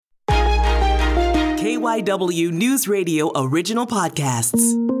KYW News Radio original podcasts.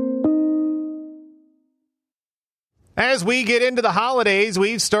 As we get into the holidays,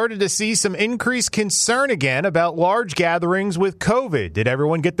 we've started to see some increased concern again about large gatherings with COVID. Did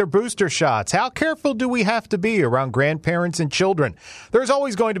everyone get their booster shots? How careful do we have to be around grandparents and children? There's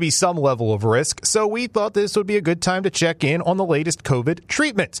always going to be some level of risk, so we thought this would be a good time to check in on the latest COVID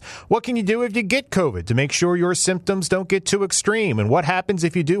treatments. What can you do if you get COVID to make sure your symptoms don't get too extreme? And what happens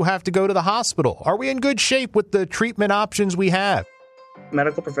if you do have to go to the hospital? Are we in good shape with the treatment options we have?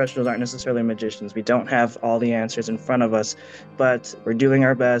 Medical professionals aren't necessarily magicians. We don't have all the answers in front of us, but we're doing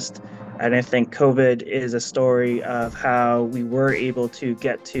our best. And I think COVID is a story of how we were able to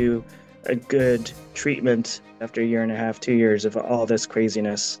get to a good treatment after a year and a half, 2 years of all this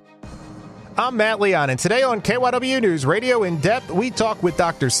craziness. I'm Matt Leon, and today on KYW News Radio In Depth, we talk with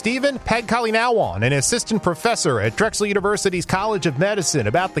Dr. Stephen Pagkalinawan, an assistant professor at Drexel University's College of Medicine,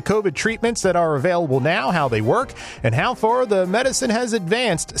 about the COVID treatments that are available now, how they work, and how far the medicine has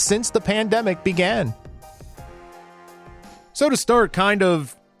advanced since the pandemic began. So to start, kind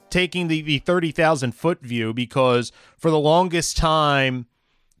of taking the 30,000-foot view, because for the longest time,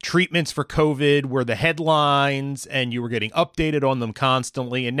 treatments for COVID were the headlines and you were getting updated on them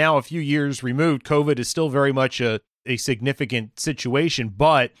constantly. And now, a few years removed, COVID is still very much a significant situation,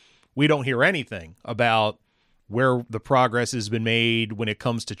 but we don't hear anything about where the progress has been made when it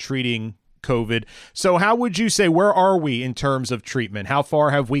comes to treating COVID. So how would you say, where are we in terms of treatment? How far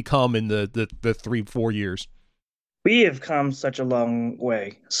have we come in the 3-4 years? We have come such a long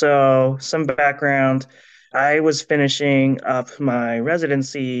way. So some background. I was finishing up my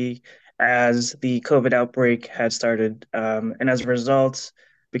residency as the COVID outbreak had started. And as a result,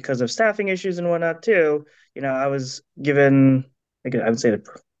 because of staffing issues and whatnot too, I was given, I would say, the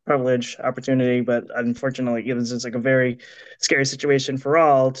privilege, opportunity, but unfortunately, it was just like a very scary situation for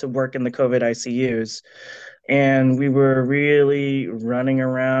all to work in the COVID ICUs. And we were really running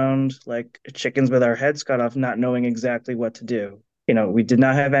around like chickens with our heads cut off, not knowing exactly what to do. We did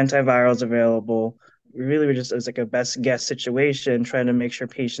not have antivirals available. We really were just, as like a best guess situation, trying to make sure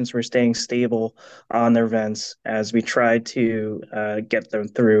patients were staying stable on their vents as we tried to get them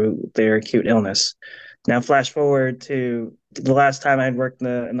through their acute illness. Now, flash forward to the last time I had worked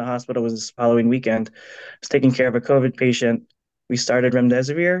in the hospital was this Halloween weekend. I was taking care of a COVID patient. We started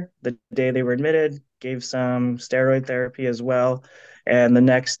remdesivir the day they were admitted, gave some steroid therapy as well. And the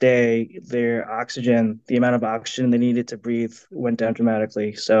next day, their oxygen, the amount of oxygen they needed to breathe, went down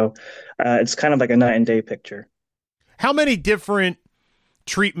dramatically. So it's kind of like a night and day picture. How many different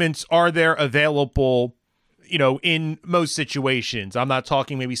treatments are there available, in most situations? I'm not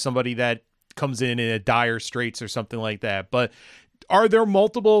talking maybe somebody that comes in a dire straits or something like that, but are there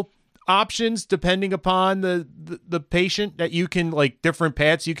multiple options depending upon the patient that you can, like, different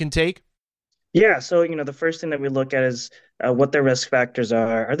paths you can take? Yeah, so the first thing that we look at is what their risk factors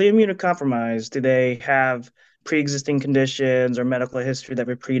are. Are they immunocompromised? Do they have pre-existing conditions or medical history that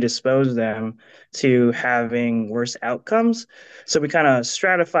would predispose them to having worse outcomes? So we kind of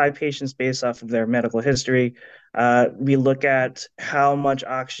stratify patients based off of their medical history. We look at how much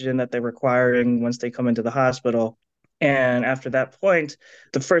oxygen that they're requiring once they come into the hospital. And after that point,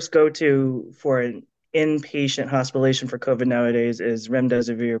 the first go-to for an inpatient hospitalization for COVID nowadays is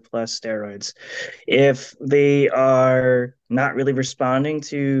remdesivir plus steroids. If they are not really responding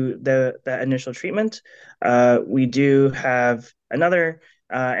to that initial treatment, we do have another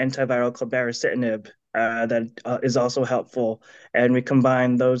antiviral called baricitinib that is also helpful, and we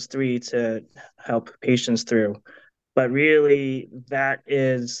combine those three to help patients through. But really, that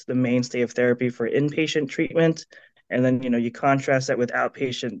is the mainstay of therapy for inpatient treatment. And then, you contrast that with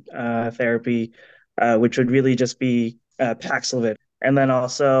outpatient therapy, which would really just be Paxlovid. And then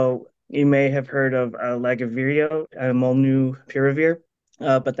also, you may have heard of Lagevrio, molnupiravir,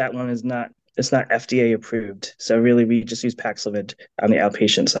 but that one it's not FDA approved. So really, we just use Paxlovid on the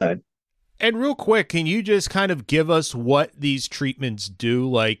outpatient side. And real quick, can you just kind of give us what these treatments do?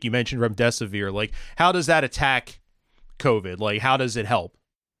 Like you mentioned remdesivir, like how does that attack COVID? Like how does it help?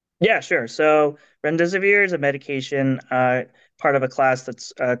 Yeah, sure. So remdesivir is a medication, part of a class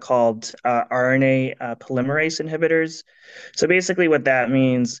that's called RNA polymerase inhibitors. So basically what that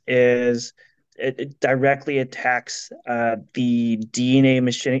means is it directly attacks the DNA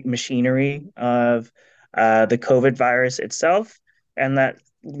machinery of the COVID virus itself, and that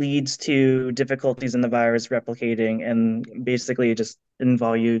leads to difficulties in the virus replicating, and basically it just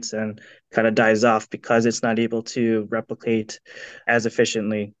involutes and kind of dies off because it's not able to replicate as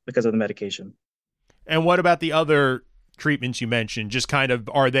efficiently because of the medication. And what about the other treatments you mentioned? Just kind of,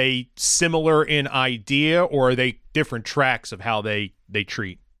 are they similar in idea, or are they different tracks of how they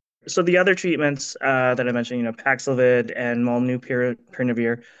treat? So the other treatments that I mentioned, Paxlovid and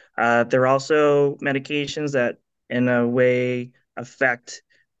Molnupiravir, they're also medications that, in a way, affect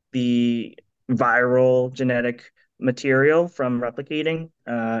the viral genetic material from replicating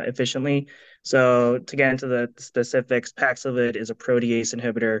efficiently. So to get into the specifics, Paxlovid is a protease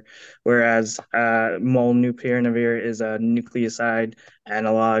inhibitor, whereas Molnupiravir is a nucleoside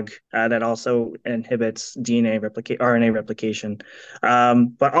analog that also inhibits RNA replication.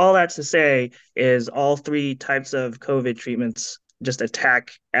 But all that's to say is all three types of COVID treatments just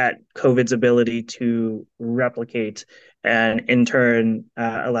attack at COVID's ability to replicate and in turn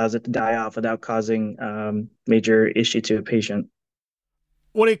allows it to die off without causing major issue to a patient.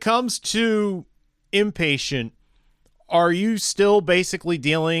 When it comes to inpatient, are you still basically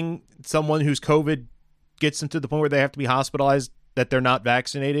dealing someone whose COVID gets them to the point where they have to be hospitalized that they're not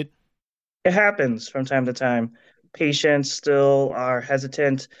vaccinated? It happens from time to time. Patients still are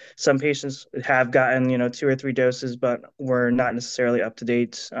hesitant. Some patients have gotten, 2 or 3 doses, but were not necessarily up to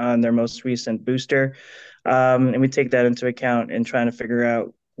date on their most recent booster. And we take that into account in trying to figure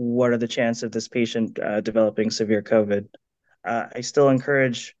out what are the chances of this patient developing severe COVID. I still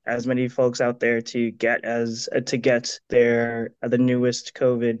encourage as many folks out there to get their the newest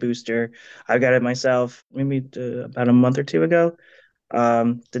COVID booster. I got it myself maybe about a month or two ago.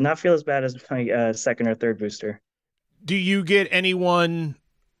 Did not feel as bad as my second or third booster. Do you get anyone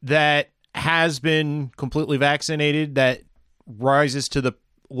that has been completely vaccinated that rises to the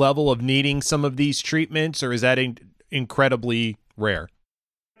level of needing some of these treatments, or is that incredibly rare?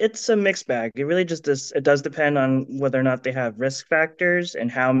 It's a mixed bag. It really just does. It does depend on whether or not they have risk factors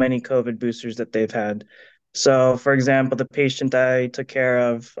and how many COVID boosters that they've had. So, for example, the patient I took care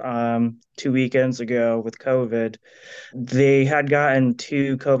of 2 weekends ago with COVID, they had gotten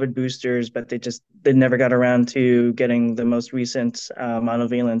 2 COVID boosters, but they never got around to getting the most recent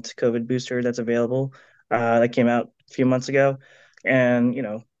monovalent COVID booster that's available. That came out a few months ago, and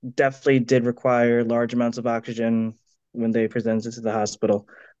definitely did require large amounts of oxygen when they presented to the hospital.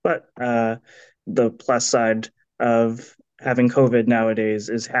 But the plus side of having COVID nowadays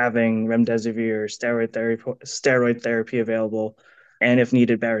is having remdesivir, steroid therapy available, and if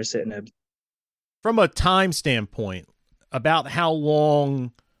needed, baricitinib. From a time standpoint, about how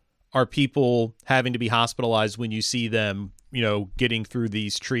long are people having to be hospitalized when you see them, getting through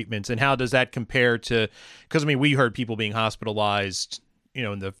these treatments? And how does that compare to, because we heard people being hospitalized,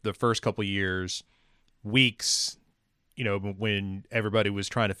 in the first couple of years, weeks, when everybody was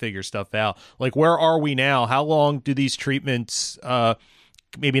trying to figure stuff out. Like, where are we now? How long do these treatments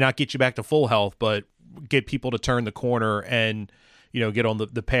maybe not get you back to full health, but get people to turn the corner and, get on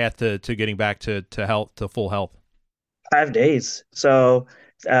the path to getting back to health, to full health? 5 days. So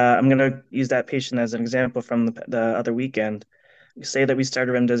I'm going to use that patient as an example from the other weekend. You say that we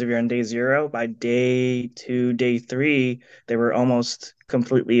started remdesivir on day 0. By day 2, day 3, they were almost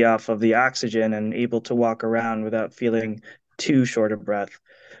completely off of the oxygen and able to walk around without feeling too short of breath.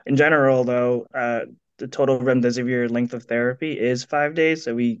 In general, though, the total remdesivir length of therapy is 5 days.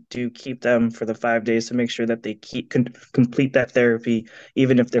 So we do keep them for the 5 days to make sure that they complete that therapy,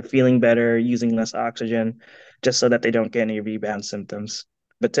 even if they're feeling better, using less oxygen, just so that they don't get any rebound symptoms.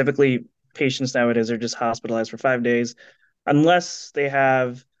 But typically, patients nowadays are just hospitalized for 5 days unless they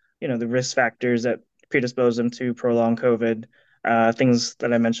have, the risk factors that predispose them to prolonged COVID, things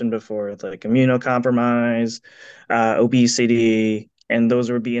that I mentioned before, like immunocompromise, obesity, and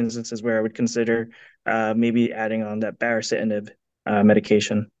those would be instances where I would consider maybe adding on that baricitinib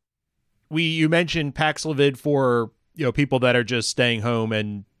medication. You mentioned Paxlovid for people that are just staying home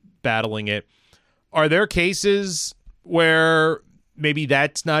and battling it. Are there cases where maybe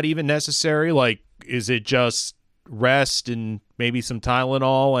that's not even necessary? Like, is it just rest and maybe some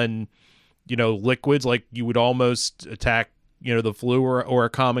Tylenol and liquids, like you would almost attack the flu or a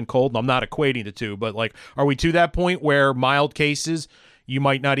common cold? And I'm not equating the two, but like, are we to that point where mild cases you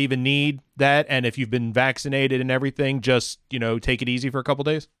might not even need that, and if you've been vaccinated and everything, just take it easy for a couple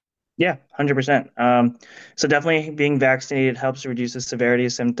days? Yeah, 100%. So definitely being vaccinated helps reduce the severity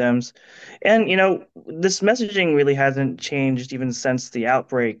of symptoms. And, this messaging really hasn't changed even since the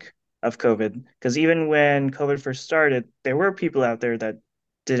outbreak of COVID. Because even when COVID first started, there were people out there that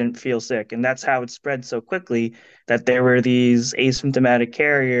didn't feel sick. And that's how it spread so quickly, that there were these asymptomatic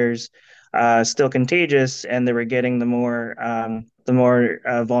carriers still contagious, and they were getting the more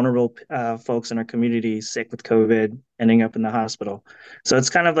vulnerable folks in our community sick with COVID, ending up in the hospital. So it's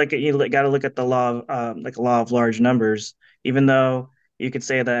kind of like you got to look at the law of like a law of large numbers. Even though you could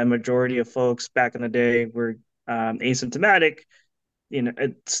say that a majority of folks back in the day were asymptomatic,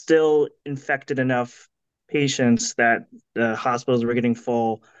 it still infected enough patients that the hospitals were getting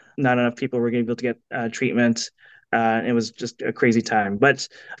full. Not enough people were able to get treatment. It was just a crazy time. But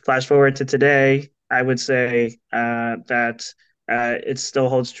flash forward to today, I would say that it still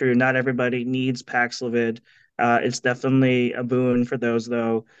holds true. Not everybody needs Paxlovid. It's definitely a boon for those,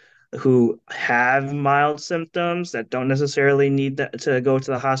 though, who have mild symptoms that don't necessarily need to go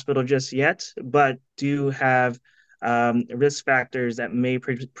to the hospital just yet, but do have risk factors that may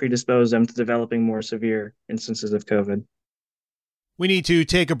predispose them to developing more severe instances of COVID. We need to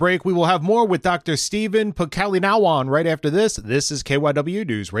take a break. We will have more with Dr. Stephen Pagkalinawan right after this. This is KYW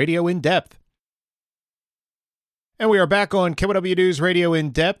News Radio In Depth. And we are back on KYW News Radio In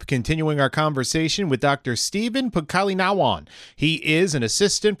Depth, continuing our conversation with Dr. Stephen Pagkalinawan. He is an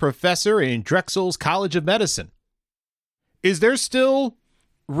assistant professor in Drexel's College of Medicine. Is there still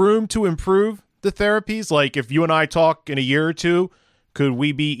room to improve the therapies? Like if you and I talk in a year or two, could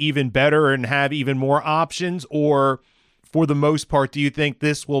we be even better and have even more options? Or for the most part, do you think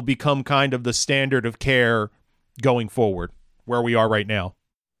this will become kind of the standard of care going forward, where we are right now?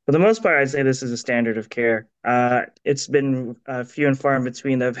 For the most part, I'd say this is a standard of care. It's been few and far in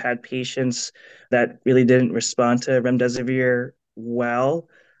between that I've had patients that really didn't respond to remdesivir well.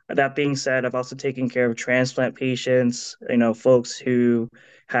 That being said, I've also taken care of transplant patients, folks who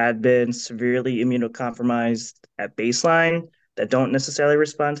had been severely immunocompromised at baseline that don't necessarily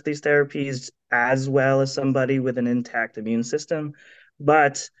respond to these therapies as well as somebody with an intact immune system.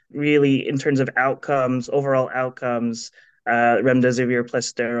 But really, in terms of outcomes, overall outcomes, remdesivir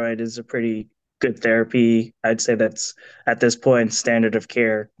plus steroid is a pretty good therapy. I'd say that's at this point standard of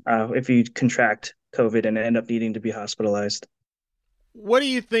care if you contract COVID and end up needing to be hospitalized. What do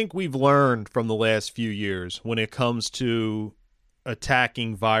you think we've learned from the last few years when it comes to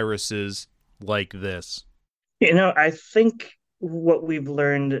attacking viruses like this? I think what we've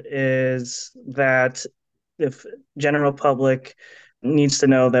learned is that if general public needs to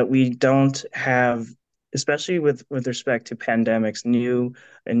know that we don't have, especially with respect to pandemics, new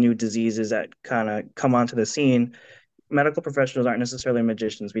diseases that kind of come onto the scene, medical professionals aren't necessarily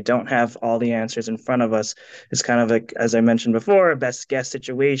magicians. We don't have all the answers in front of us. It's kind of like, as I mentioned before, a best guess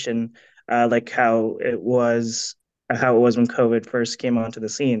situation, like how it was when COVID first came onto the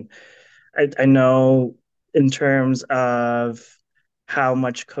scene. I know in terms of how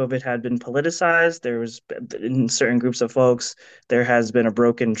much COVID had been politicized, there was in certain groups of folks, there has been a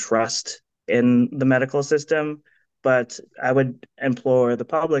broken trust in the medical system. But I would implore the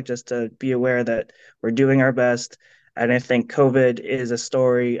public just to be aware that we're doing our best. And I think COVID is a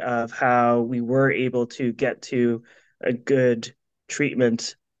story of how we were able to get to a good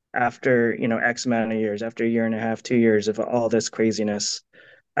treatment after, X amount of years, after a year and a half, 2 years of all this craziness.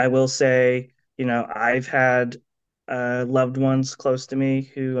 I will say, I've had loved ones close to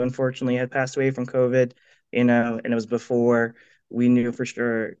me who unfortunately had passed away from COVID, and it was before we knew for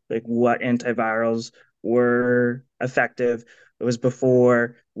sure like what antivirals were effective. It was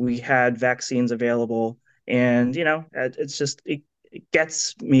before we had vaccines available. And, it's just, it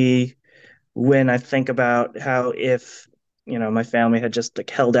gets me when I think about how if, my family had just like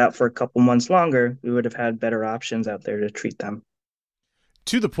held out for a couple months longer, we would have had better options out there to treat them.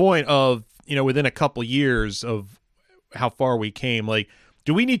 To the point of, within a couple years of how far we came, like,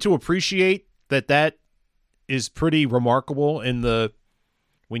 do we need to appreciate that is pretty remarkable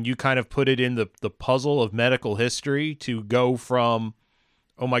when you kind of put it in the puzzle of medical history to go from,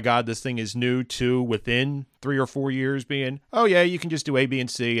 oh my God, this thing is new, to within 3 or 4 years being, oh yeah, you can just do A, B, and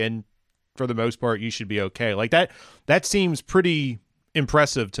C, and for the most part, you should be okay. Like that seems pretty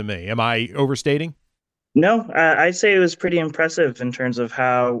impressive to me. Am I overstating? No, I'd say it was pretty impressive in terms of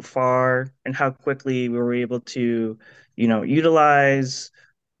how far and how quickly we were able to, utilize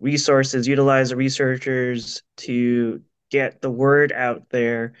resources, utilize the researchers to get the word out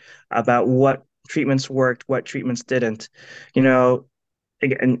there about what treatments worked, what treatments didn't. You know,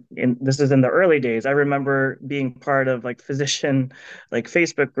 again, and this is in the early days. I remember being part of like physician like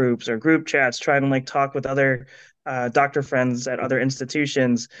Facebook groups or group chats, trying to like talk with other doctor friends at other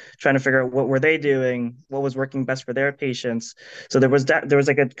institutions, trying to figure out what were they doing, what was working best for their patients. So there was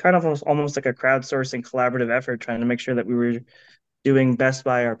like a kind of almost like a crowdsourcing collaborative effort trying to make sure that we were doing best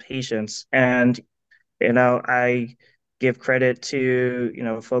by our patients. And I give credit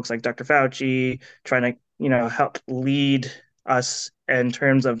to folks like Dr. Fauci trying to help lead us in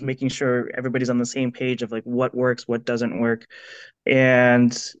terms of making sure everybody's on the same page of like what works, what doesn't work.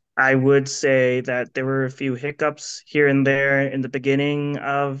 And I would say that there were a few hiccups here and there in the beginning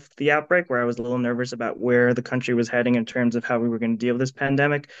of the outbreak where I was a little nervous about where the country was heading in terms of how we were going to deal with this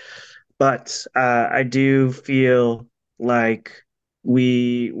pandemic. But I do feel like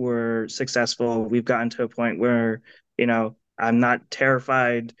we were successful. We've gotten to a point where, I'm not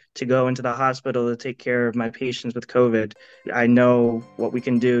terrified to go into the hospital to take care of my patients with COVID. I know what we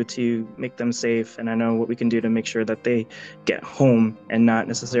can do to make them safe, and I know what we can do to make sure that they get home and not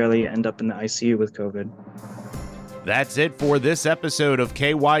necessarily end up in the ICU with COVID. That's it for this episode of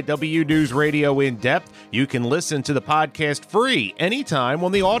KYW News Radio In Depth. You can listen to the podcast free anytime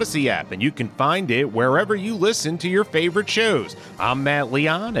on the Odyssey app, and you can find it wherever you listen to your favorite shows. I'm Matt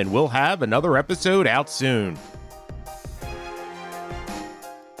Leon, and we'll have another episode out soon.